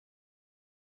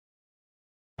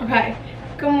Okay,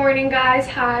 good morning guys.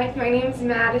 Hi, my name is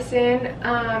Madison.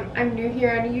 I'm new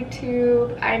here on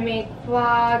YouTube. I make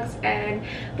vlogs and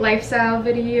lifestyle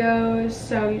videos,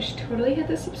 so you should totally hit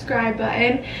the subscribe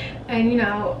button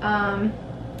and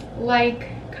like,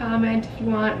 comment if you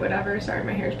want, whatever. Sorry,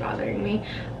 my hair's bothering me.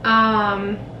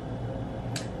 And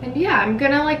yeah, I'm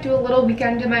gonna like do a little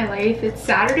weekend in my life. It's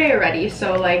Saturday already,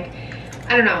 so like,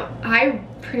 I don't know, I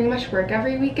pretty much work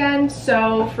every weekend,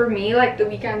 so for me like the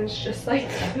weekend's just like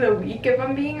the week, if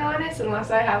I'm being honest, unless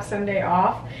I have Sunday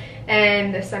off,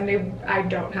 and the Sunday I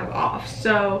don't have off,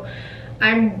 so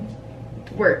I'm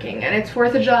working. And it's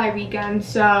 4th of July weekend,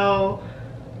 so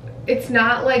it's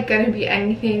not like gonna be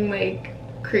anything like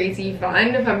crazy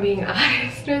fun, if I'm being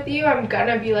honest with you. I'm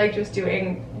gonna be like just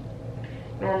doing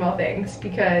normal things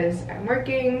because I'm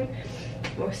working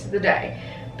most of the day.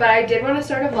 But I did want to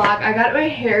start a vlog. I got my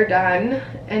hair done,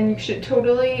 and you should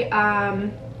totally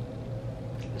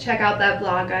check out that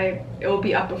vlog. It will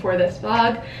be up before this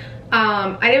vlog.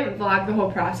 I didn't vlog the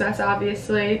whole process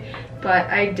obviously, but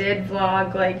I did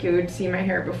vlog like you would see my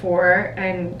hair before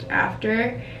and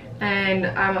after, and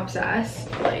I'm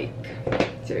obsessed, like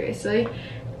seriously.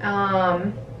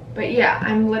 But yeah,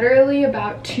 I'm literally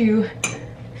about to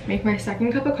make my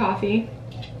second cup of coffee.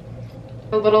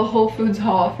 A little Whole Foods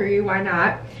haul for you, why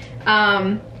not?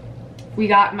 We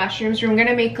got mushrooms. We're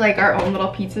gonna make like our own little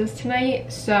pizzas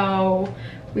tonight, so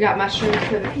we got mushrooms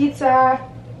for the pizza.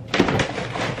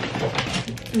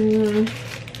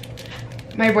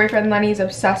 My boyfriend Lenny's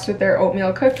obsessed with their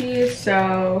oatmeal cookies,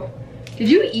 so did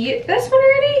you eat this one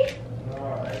already?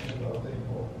 No, actually no,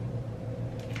 thankful.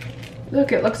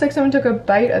 Look, it looks like someone took a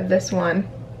bite of this one.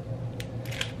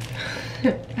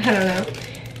 I don't know.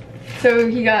 So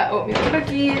he got oatmeal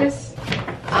cookies,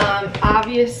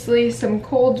 obviously some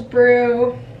cold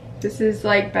brew. This is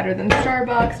like better than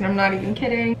Starbucks, and I'm not even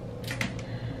kidding.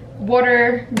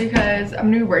 Water, because I'm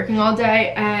gonna be working all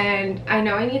day, and I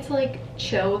know I need to like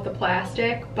chill with the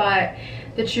plastic, but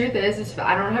the truth is if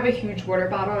I don't have a huge water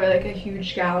bottle or like a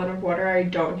huge gallon of water, I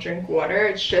don't drink water.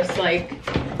 It's just like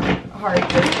hard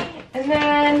for me. And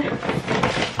then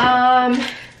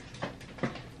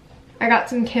I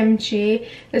got some kimchi.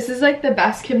 This is like the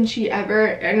best kimchi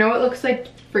ever. I know it looks like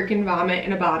freaking vomit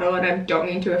in a bottle, and I don't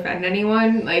mean to offend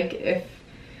anyone, like if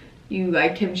you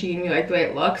like kimchi and you like the way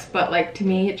it looks, but like to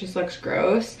me it just looks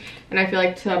gross, and I feel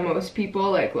like to most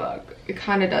people, like, look, it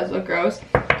kind of does look gross,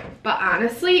 but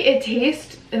honestly it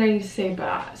tastes, and I need to say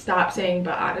but, stop saying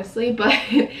but honestly, but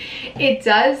it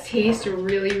does taste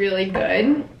really, really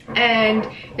good. And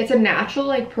it's a natural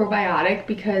like probiotic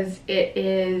because it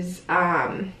is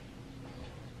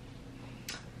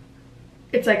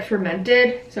it's like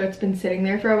fermented, so it's been sitting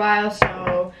there for a while.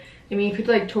 So I mean, you could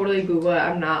like totally Google it.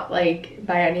 I'm not like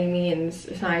by any means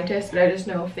a scientist, but I just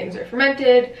know if things are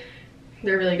fermented,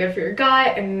 they're really good for your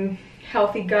gut, and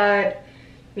healthy gut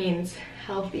means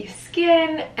healthy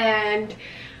skin. And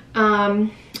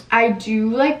I do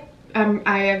like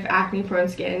I have acne prone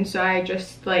skin, so I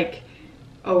just like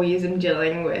always am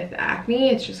dealing with acne.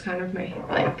 It's just kind of my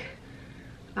like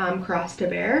cross to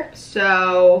bear,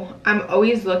 so I'm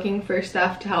always looking for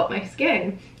stuff to help my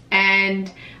skin.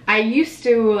 And I used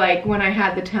to, like when I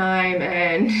had the time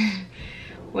and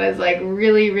was like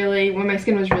really, when my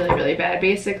skin was really bad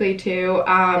basically too,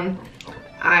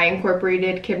 I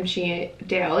incorporated kimchi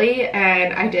daily,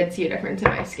 and I did see a difference in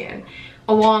my skin,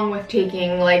 along with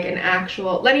taking like an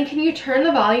actual— Lenny, can you turn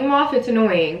the volume off? It's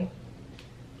annoying.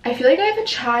 I feel like I have a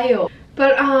child.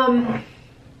 But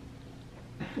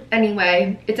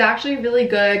anyway, it's actually really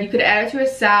good. You could add it to a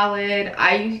salad.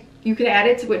 You could add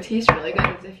it to what tastes really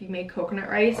good is if you make coconut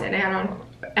rice and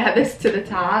add this to the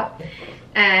top,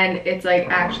 and it's like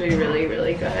actually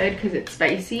really good because it's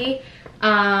spicy.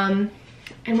 And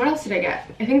what else did I get?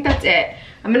 I think that's it.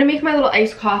 I'm gonna make my little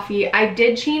iced coffee. I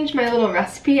did change my little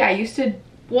recipe. I used to,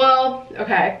 well,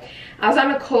 okay, I was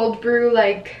on a cold brew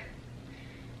like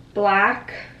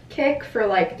black kick for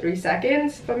like 3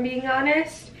 seconds, if I'm being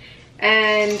honest.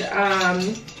 And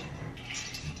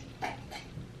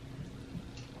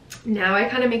now I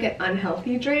kind of make an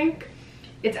unhealthy drink.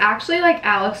 It's actually like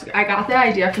I got the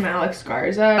idea from Alex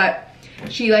Garza, but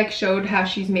she like showed how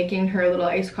she's making her little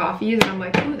iced coffees, and I'm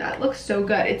like, ooh, that looks so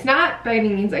good. It's not by any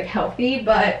means like healthy,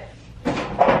 but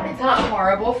it's not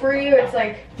horrible for you. It's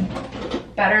like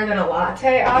better than a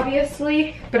latte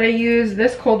obviously. But I use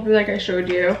this cold brew like I showed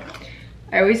you.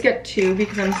 I always get 2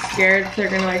 because I'm scared they're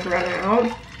gonna like run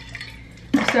out.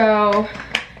 So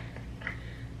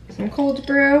some cold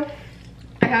brew.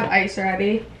 I have ice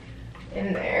already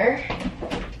in there.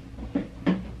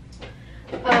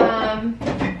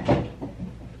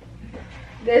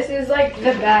 This is like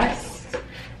the best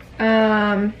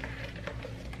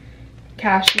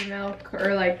cashew milk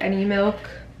or like any milk.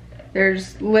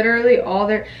 There's literally all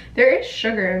there is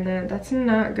sugar in it. That's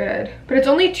not good, but it's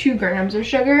only 2 grams of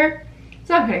sugar. It's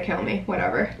not gonna kill me,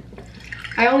 whatever.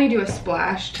 I only do a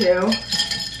splash too,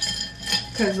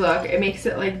 because look, it makes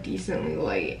it like decently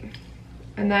light.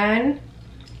 And then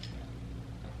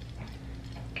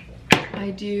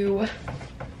I do,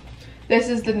 this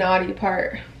is the naughty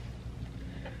part,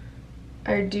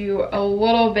 I do a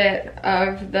little bit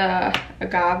of the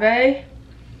agave,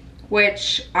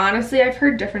 which honestly I've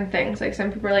heard different things. Like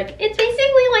some people are like, it's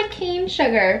basically like cane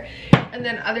sugar, and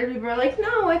then other people are like,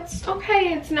 no, it's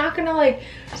okay, it's not gonna like,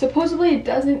 supposedly it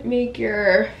doesn't make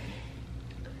your,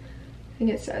 I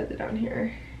think it says it on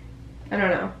here, I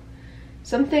don't know,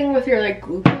 something with your like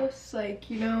glucose, like,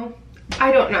 you know,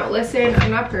 I don't know. Listen,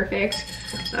 I'm not perfect,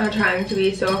 I'm not trying to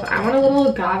be, so if I want a little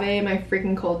agave in my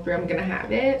freaking cold brew, I'm gonna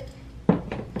have it.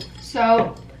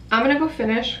 So I'm gonna go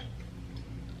finish,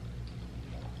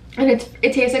 and it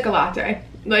tastes like a latte.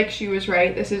 Like she was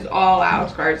right, this is all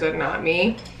Alex Garza, not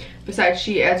me. Besides,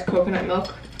 she adds coconut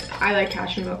milk. I like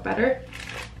cashew milk better.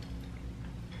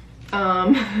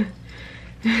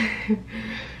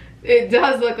 It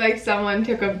does look like someone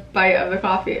took a bite of the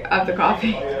coffee. Oh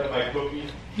yeah, my cookie.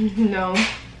 No.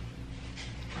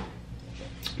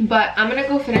 But I'm gonna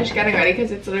go finish getting ready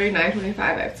because it's literally 9:25.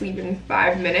 I have to leave in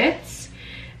 5 minutes.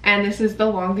 And this is the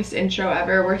longest intro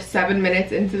ever. We're 7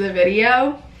 minutes into the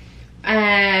video.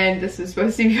 And this is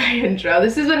supposed to be my intro.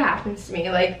 This is what happens to me.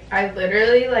 Like, I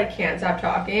literally like can't stop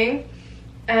talking.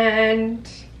 And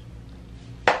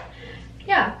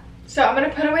yeah. So I'm gonna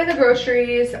put away the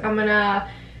groceries. I'm gonna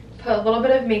put a little bit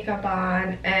of makeup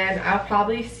on, and I'll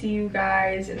probably see you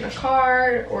guys in the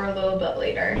car or a little bit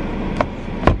later.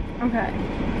 Okay.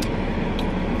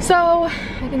 So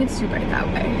I think it's too bright that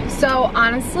way. So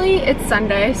honestly, it's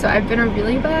Sunday, so I've been a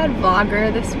really bad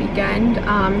vlogger this weekend.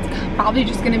 It's probably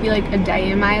just gonna be like a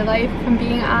day in my life, if I'm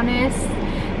being honest,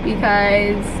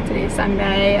 because today's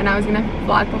Sunday and I was gonna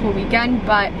vlog the whole weekend,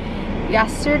 but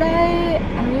yesterday,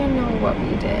 I don't even know what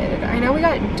we did. I know we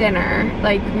got dinner,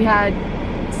 like we had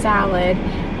salad.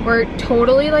 We're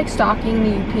totally like stalking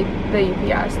the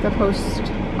UPS, the post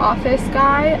office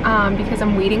guy, because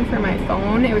I'm waiting for my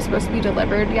phone. It was supposed to be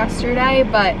delivered yesterday,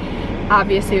 but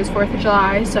obviously it was 4th of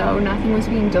July, so nothing was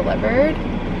being delivered.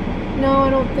 No, I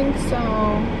don't think so.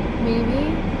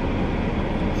 Maybe?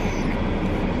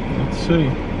 Let's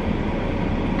see.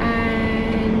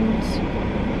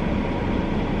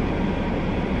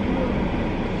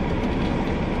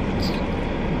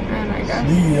 And I guess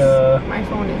my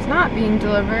phone is not being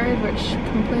delivered, which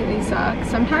completely sucks.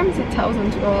 Sometimes it tells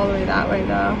them to go all the way that way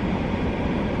though.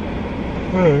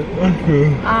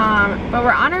 But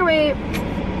we're on our way.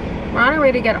 We're on our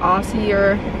way to get Aussie,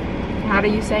 or how do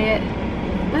you say it?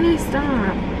 Let me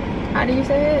stop. How do you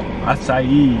say it?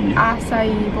 Acai.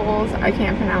 Acai bowls. I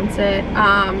can't pronounce it.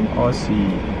 Aussie.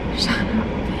 Shut up.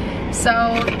 So,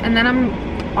 and then I'm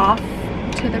off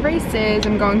to the races.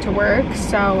 I'm going to work.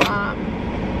 So,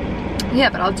 yeah,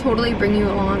 but I'll totally bring you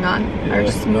along on our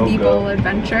smoothie bowl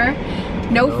adventure.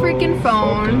 No freaking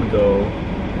phone.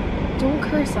 Don't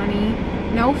curse, honey.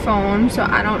 No phone, so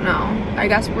I don't know. I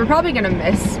guess we're probably gonna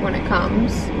miss when it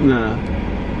comes. Nah.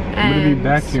 I'm gonna be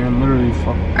back here and literally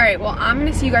fuck. Alright, well, I'm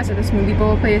gonna see you guys at the smoothie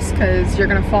bowl place because you're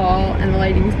gonna fall and the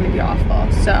lighting's gonna be awful.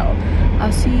 So,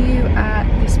 I'll see you at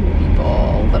the smoothie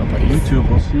bowl little place. YouTube,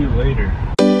 we'll see you later.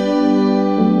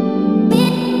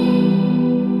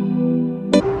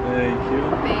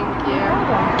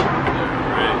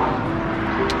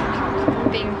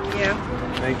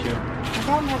 Thank you.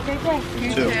 Have a great day.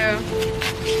 You too.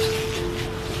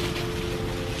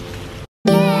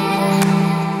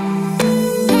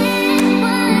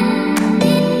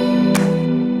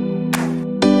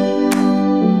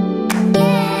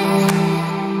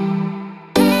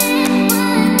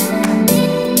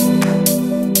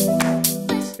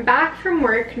 Back from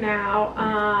work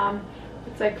now.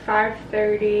 It's like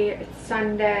 5:30. It's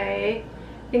Sunday.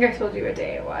 I think I told you what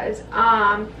day it was.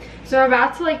 So I'm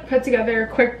about to like put together a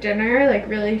quick dinner, like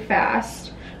really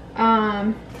fast.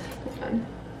 Hold on.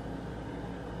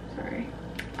 Sorry.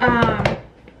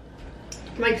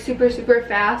 Like super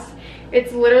fast.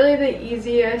 It's literally the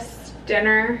easiest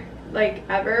dinner like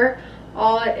ever.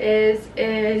 All it is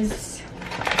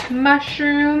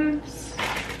mushrooms.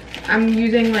 I'm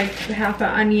using like half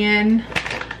an onion,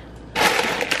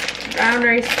 brown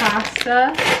rice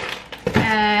pasta,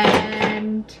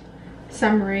 and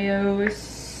some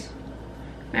Rio's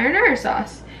marinara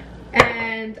sauce.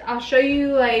 And I'll show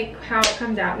you like how it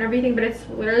comes out and everything, but it's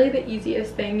literally the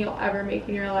easiest thing you'll ever make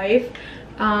in your life.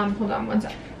 Hold on one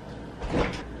sec.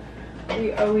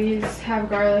 we always have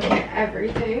garlic in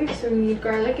everything, so we need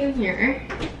garlic in here,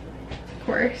 of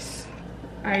course.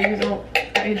 I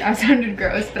mean, that sounded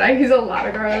gross, but I use a lot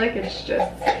of garlic. It's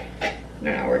just, I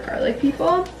don't know, we're garlic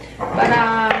people.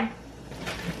 But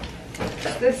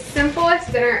the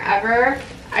simplest dinner ever.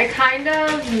 I kind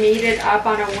of made it up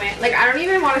on a whim. Like, I don't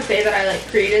even want to say that I like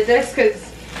created this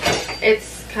because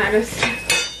it's kind of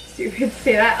stupid to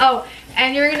say that. Oh,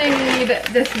 and you're gonna need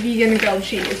this vegan grilled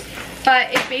cheese.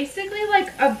 But it's basically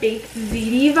like a baked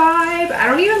ziti vibe. I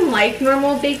don't even like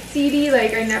normal baked ziti,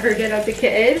 like I never did as a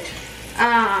kid.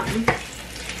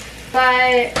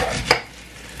 But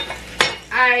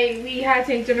we had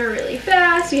to make dinner really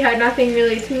fast. We had nothing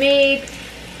really to make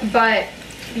but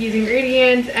these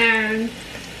ingredients, and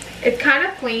it's kind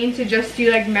of plain to just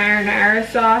do like marinara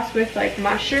sauce with like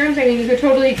mushrooms. I mean, you could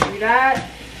totally do that,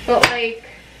 but like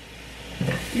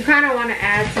you kind of want to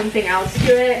add something else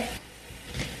to it.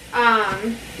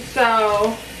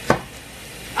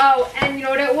 Oh, and you know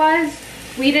what it was?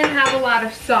 We didn't have a lot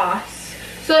of sauce.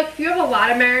 So like if you have a lot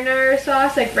of marinara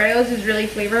sauce, like Rayo's is really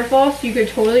flavorful, so you could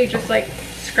totally just like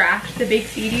scratch the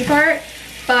baked ziti part,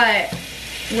 but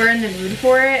we're in the mood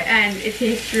for it and it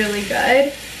tastes really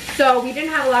good. So we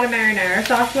didn't have a lot of marinara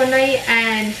sauce one night,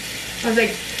 and I was like,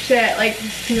 shit, like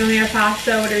we only have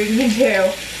pasta, what are we gonna do?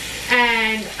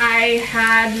 And I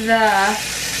had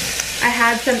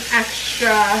some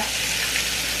extra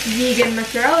vegan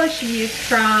mozzarella cheese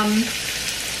from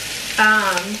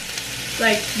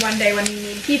like one day when we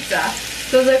made pizza.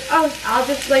 So I was like, oh, I'll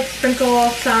just like sprinkle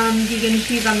some vegan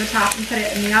cheese on the top and put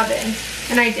it in the oven.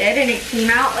 And I did, and it came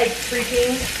out like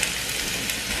freaking,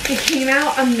 it came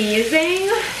out amazing.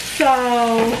 So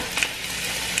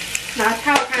that's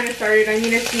how it kind of started. I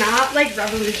mean, it's not like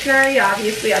revolutionary.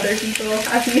 Obviously other people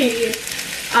have made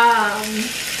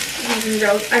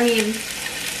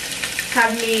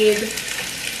have made,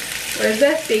 what is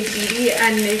this, baked ziti,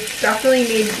 and they've definitely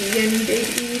made vegan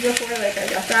baked ziti before, like I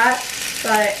get that.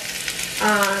 But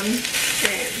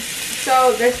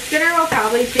so this dinner will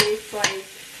probably take like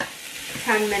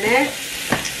 10 minutes.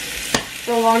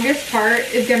 The longest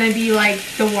part is gonna be like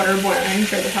the water boiling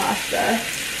for the pasta.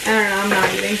 I don't know, I'm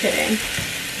not even kidding.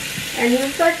 And you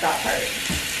start that part.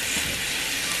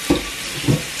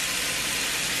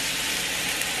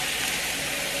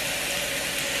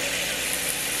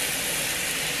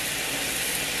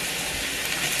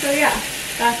 So yeah,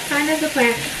 that's kind of the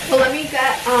plan. Well, let me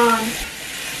get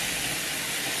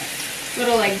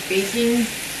little like baking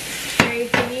tray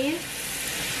thingy.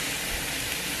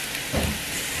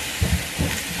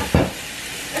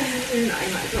 And I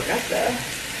might as well get the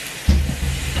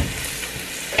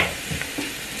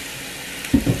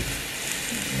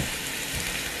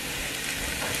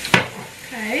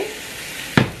okay.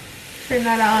 Turn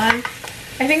that on.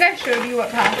 I think I showed you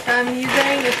what pasta I'm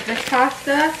using. It's this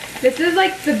pasta. This is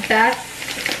like the best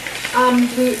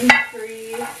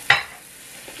gluten-free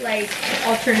like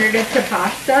alternative to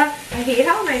pasta. I hate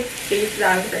how my face is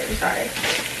out of the frame, sorry.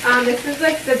 This is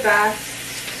like the best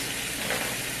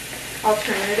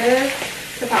alternative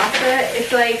to pasta.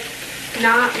 It's like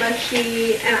not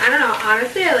mushy, and I don't know,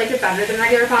 honestly I like it better than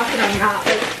regular pasta, and I'm not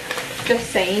like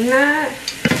just saying that.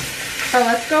 So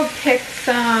let's go pick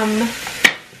some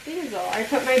basil. I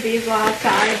put my basil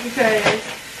outside because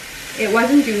it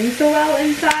wasn't doing so well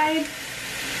inside,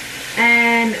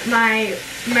 and my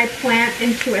plant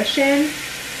intuition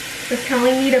was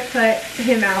telling me to put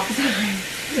him outside.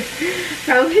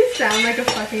 Probably sound like a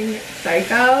fucking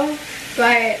psycho,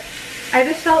 but I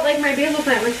just felt like my basil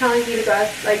plant was telling me to go,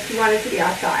 like he wanted to be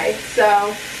outside. So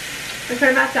I put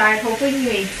him outside, hopefully he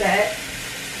makes it.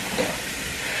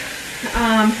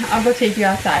 I'll go take you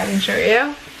outside and show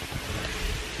you.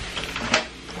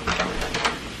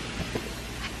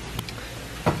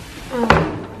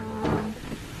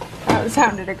 That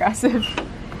sounded aggressive.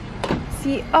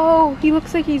 See, oh, he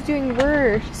looks like he's doing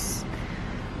worse.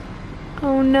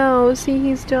 Oh no, see,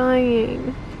 he's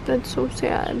dying. That's so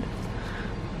sad.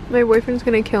 My boyfriend's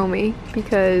gonna kill me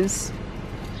because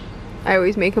I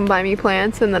always make him buy me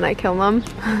plants and then I kill them.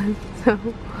 So,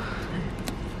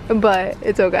 but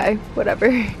it's okay,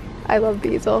 whatever. I love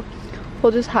basil.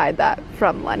 We'll just hide that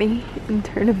from Lenny and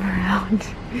turn him around.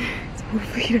 So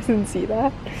hopefully he doesn't see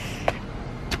that.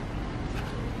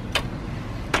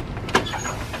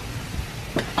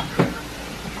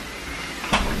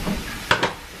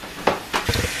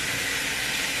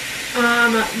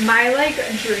 My like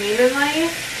dream in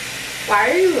life, why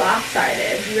are you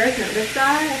lopsided? Do you guys notice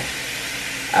that?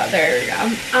 Oh, there we go.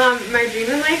 My dream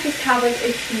in life is to have like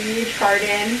a huge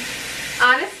garden.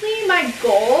 Honestly, my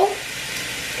goal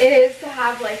is to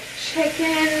have like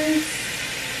chickens,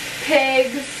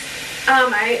 pigs,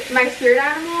 my spirit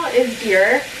animal is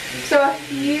deer. So a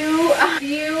few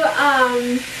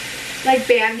like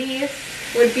bandies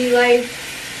would be like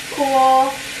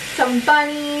cool. Some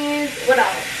bunnies. What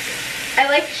else? I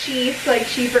like sheep. Like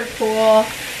sheep are cool.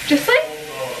 Just like,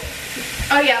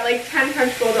 oh yeah, like 10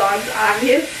 French bulldogs,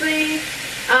 obviously.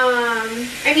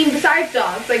 I mean, besides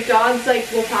dogs, like dogs, like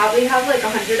we'll probably have like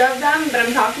 100 of them, but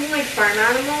I'm talking like farm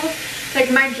animals.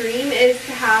 Like my dream is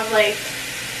to have like,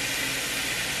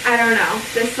 I don't know,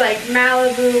 this like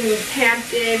Malibu meets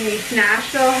Hampton meets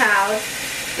Nashville house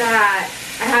that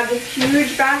I have this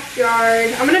huge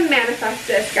backyard. I'm gonna manifest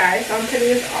this, guys, so I'm putting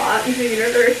this all out into the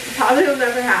universe. It probably will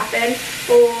never happen,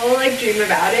 but we'll like dream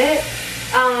about it.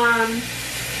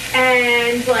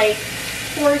 And like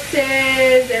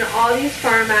horses and all these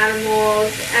farm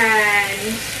animals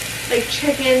and like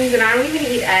chickens, and I don't even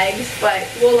eat eggs, but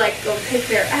we'll like go take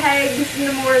their eggs in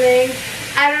the morning.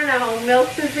 I don't know, milk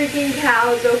the freaking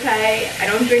cows, okay? I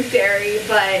don't drink dairy,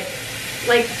 but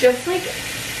like just like,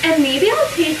 and maybe I'll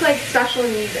take like special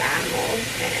needs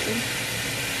animals in,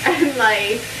 and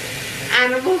like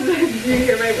animals that you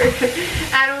hear my word,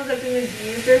 animals that have been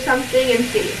abused or something, and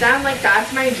save them. Like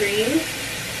that's my dream.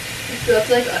 So let's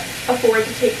like afford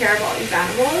to take care of all these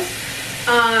animals.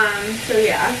 So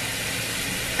yeah,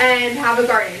 and have a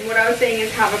garden. What I was saying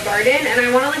is have a garden, and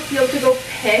I want to like be able to go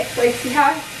pick, like see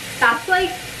how that's like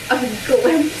a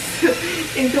glimpse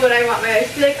into what I want my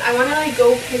life to be like. I want to like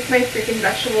go pick my freaking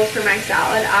vegetables for my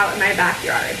salad out in my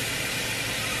backyard.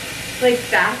 Like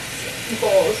that's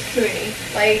goals to me.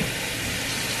 Like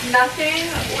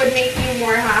nothing would make me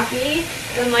more happy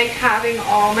than like having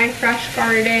all my fresh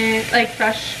garden, like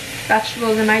fresh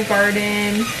vegetables in my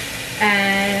garden,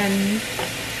 and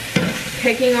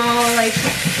picking all like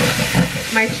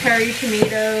my cherry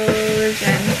tomatoes,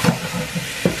 and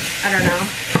I don't know.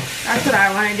 That's what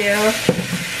I want to do.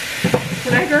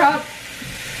 When I grow up,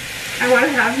 I want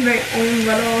to have my own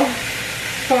little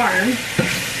farm.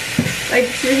 Like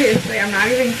seriously, I'm not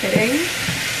even kidding.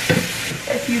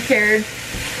 If you cared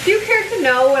to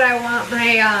know what I want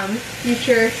my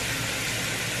future.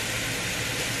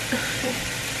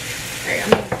 Alright,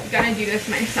 I'm gonna do this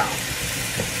myself.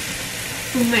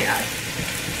 Oh my god.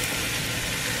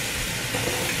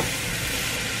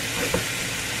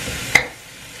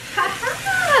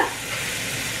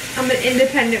 I'm an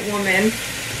independent woman.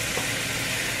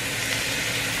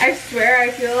 I swear, I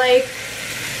feel like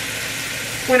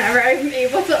whenever I'm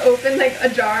able to open like a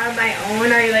jar on my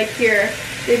own, I like hear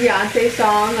the Beyonce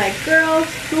song like, girls,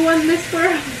 who won this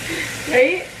world?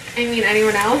 Right? I mean,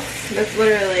 anyone else? That's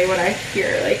literally what I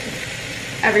hear like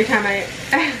every time I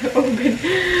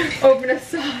open a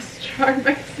sauce jar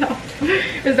myself.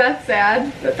 Is that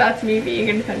sad that that's me being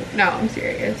independent? No, I'm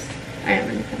serious. I am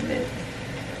independent.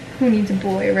 Who needs a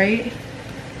boy, right?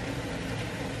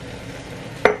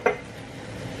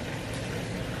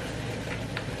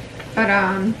 But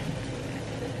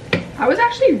that was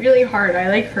actually really hard. I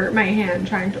like hurt my hand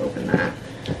trying to open that.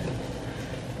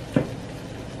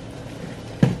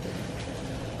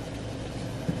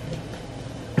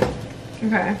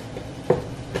 Okay.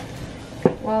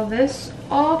 While this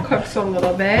all cooks a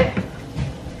little bit,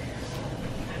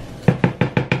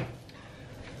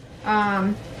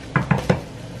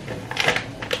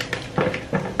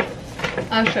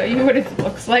 I'll show you what it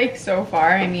looks like so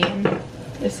far. I mean,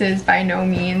 this is by no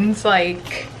means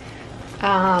like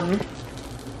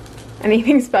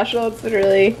anything special. It's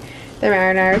literally the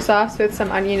marinara sauce with some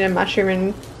onion and mushroom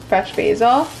and fresh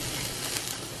basil.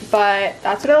 But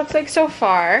that's what it looks like so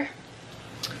far.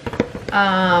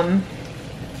 I'm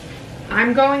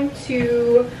going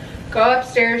to go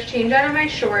upstairs, change out of my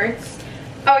shorts.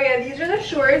 Oh yeah, these are the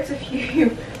shorts. If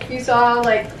you saw,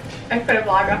 like, I put a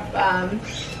vlog up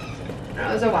it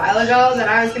was a while ago that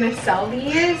I was gonna sell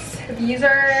these. These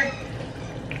are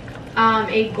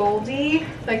a Goldie,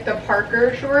 like the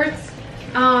Parker shorts.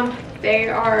 They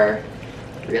are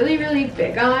really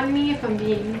big on me, if I'm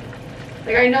being,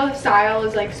 like, I know the style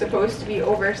is like supposed to be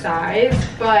oversized,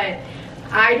 but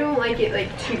I don't like it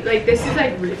like too, like this is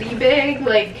like really big.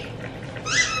 Like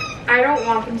I don't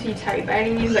want them to be tight by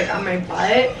any means, like on my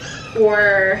butt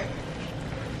or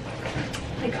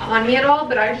like on me at all,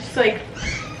 but I just like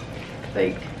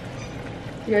you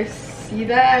guys see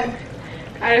that?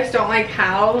 I just don't like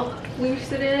how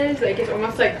loose it is. Like it's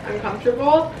almost like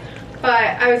uncomfortable.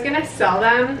 But I was gonna sell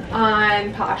them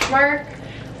on Poshmark,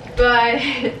 but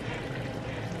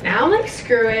now I'm like,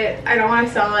 screw it. I don't want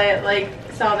to sell it, like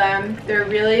sell them. They're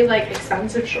really like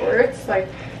expensive shorts. Like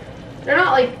they're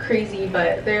not like crazy,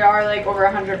 but they are like over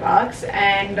 $100,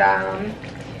 and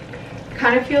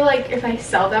kind of feel like if I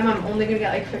sell them, I'm only gonna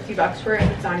get like $50 for it,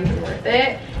 and it's not even worth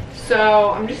it.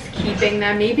 so I'm just keeping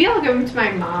them. Maybe I'll give them to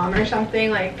my mom or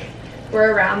something. Like,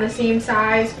 we're around the same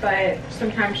size, but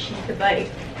sometimes she could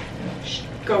like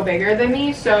go bigger than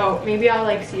me, so maybe I'll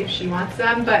like see if she wants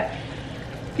them. But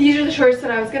these are the shorts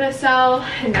that I was gonna sell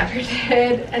and never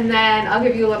did. And then I'll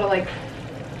give you a little like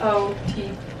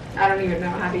OT, I don't even know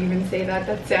how to even say that,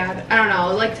 that's sad. I don't know,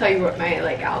 I'll like tell you what my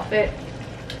like outfit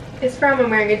is from. I'm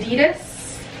wearing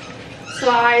Adidas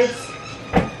slides.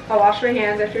 I'll wash my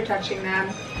hands after touching them.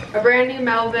 A brand new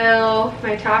Melville.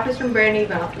 My top is from brand new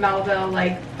Melville,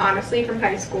 like honestly from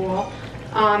high school.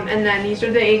 And then these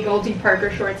are the Goldie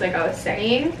Parker shorts like I was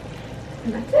saying.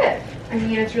 And that's it. I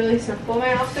mean, it's really simple,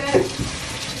 my outfit.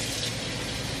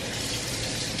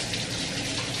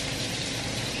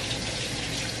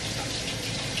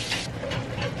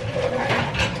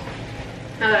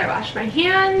 Now that I washed my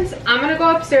hands, I'm gonna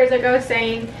go upstairs like I was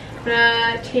saying. I'm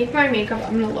gonna take my makeup.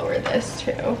 I'm gonna lower this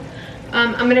too.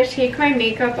 I'm gonna take my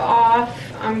makeup off.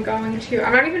 I'm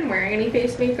not even wearing any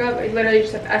face makeup. I literally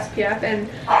just have SPF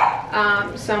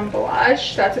and some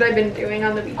blush. That's what I've been doing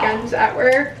on the weekends at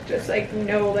work. Just like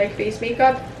no like face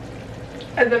makeup.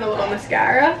 And then a little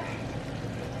mascara.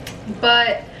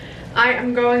 But I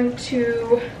am going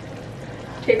to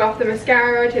take off the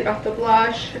mascara, take off the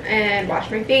blush, and wash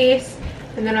my face.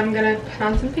 And then I'm gonna put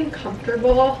on something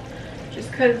comfortable. Just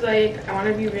because like I want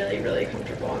to be really, really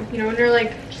comfortable. You know, when you're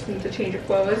like just need to change your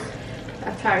clothes.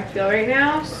 That's how I feel right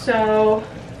now. So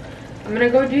I'm gonna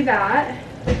go do that,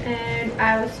 and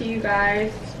I will see you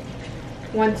guys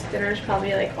once dinner's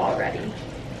probably like all ready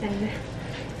and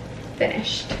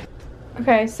finished.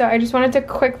 Okay, so I just wanted to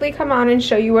quickly come on and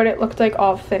show you what it looked like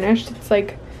all finished. It's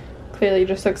like clearly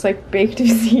just looks like baked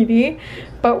ziti,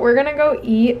 but we're gonna go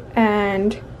eat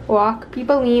and walk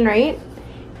people lean, right?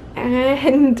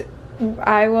 And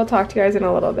I will talk to you guys in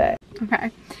a little bit.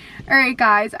 Okay. Alright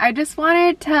guys, I just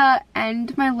wanted to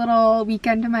end my little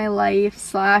weekend of my life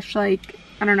slash like,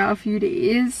 I don't know, a few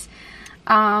days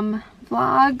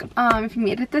vlog. If you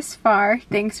made it this far,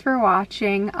 thanks for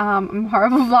watching. I'm a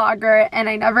horrible vlogger and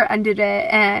I never ended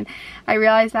it, and I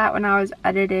realized that when I was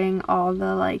editing all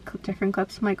the like different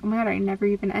clips. I'm like, oh my god, I never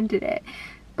even ended it.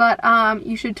 But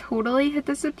you should totally hit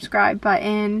the subscribe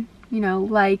button, you know,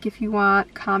 like if you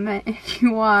want, comment if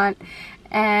you want,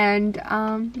 and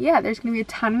yeah, there's gonna be a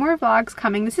ton more vlogs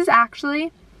coming. This is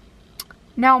actually,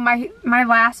 no, my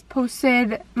last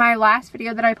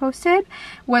video that I posted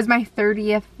was my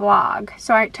 30th vlog,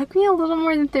 so it took me a little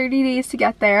more than 30 days to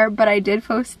get there, but I did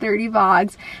post 30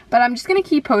 vlogs. But I'm just gonna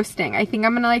keep posting. I think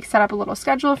I'm gonna like set up a little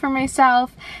schedule for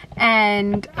myself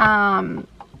and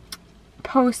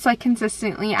post like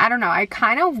consistently. I don't know, I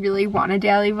kind of really want a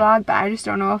daily vlog, but I just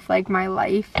don't know if like my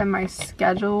life and my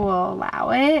schedule will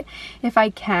allow it. If I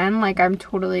can, like I'm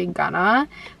totally gonna,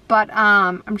 but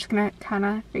I'm just gonna kind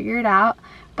of figure it out.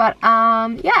 But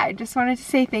yeah, I just wanted to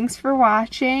say thanks for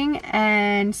watching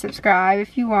and subscribe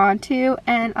if you want to,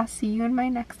 and I'll see you in my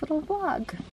next little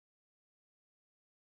vlog.